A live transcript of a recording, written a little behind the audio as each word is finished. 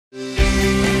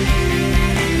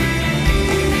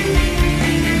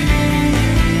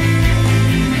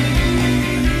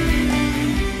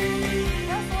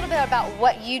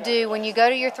you do when you go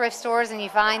to your thrift stores and you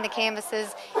find the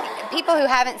canvases. People who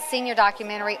haven't seen your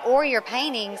documentary or your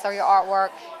paintings or your artwork,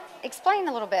 explain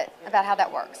a little bit about how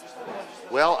that works.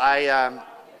 Well,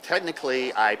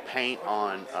 technically I paint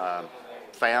on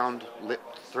found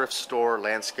thrift store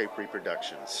landscape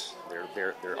reproductions.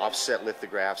 They're offset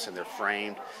lithographs and they're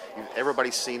framed.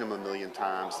 Everybody's seen them a million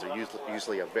times. They're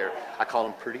usually I call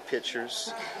them pretty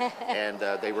pictures. And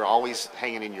they were always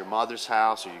hanging in your mother's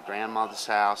house or your grandmother's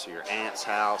house or your aunt's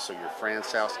house or your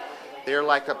friend's house. They're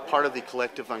like a part of the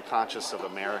collective unconscious of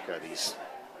America, these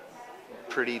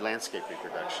pretty landscape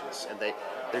reproductions. And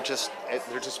they're just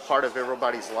part of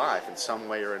everybody's life in some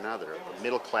way or another, the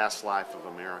middle class life of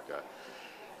America.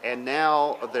 And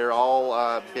now they're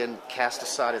all been cast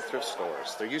aside at thrift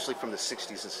stores. They're usually from the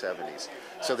 60s and 70s.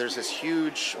 So there's this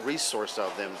huge resource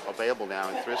of them available now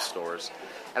in thrift stores.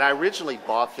 And I originally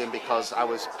bought them because I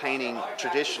was painting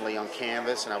traditionally on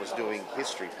canvas and I was doing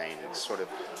history paintings, sort of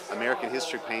American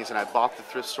history paintings, and I bought the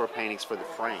thrift store paintings for the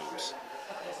frames.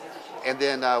 And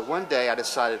then one day I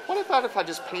decided, what about if I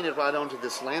just painted right onto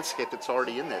this landscape that's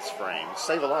already in this frame?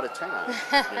 Save a lot of time,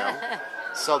 you know?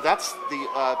 So that's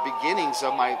the beginnings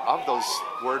of those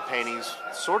word paintings.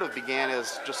 Sort of began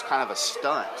as just kind of a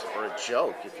stunt or a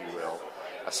joke, if you will,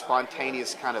 a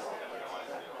spontaneous kind of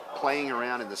playing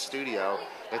around in the studio.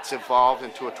 It's evolved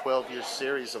into a 12-year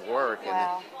series of work.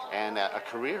 Wow. and a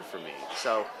career for me.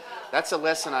 So that's a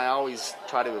lesson I always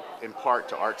try to impart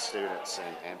to art students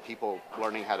and people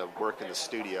learning how to work in the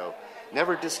studio.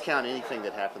 Never discount anything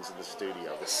that happens in the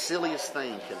studio. The silliest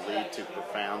thing can lead to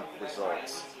profound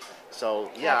results. So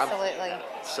yeah, absolutely.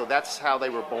 So that's how they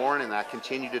were born, and I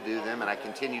continue to do them, and I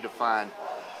continue to find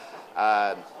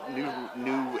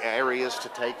new areas to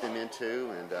take them into.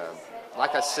 And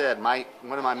like I said,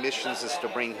 one of my missions is to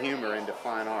bring humor into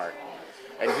fine art,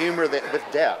 and humor with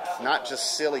depth, not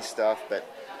just silly stuff, but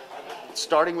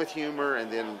starting with humor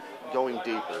and then going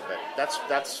deeper. But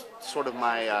that's sort of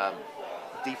my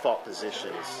default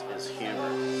position is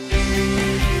humor.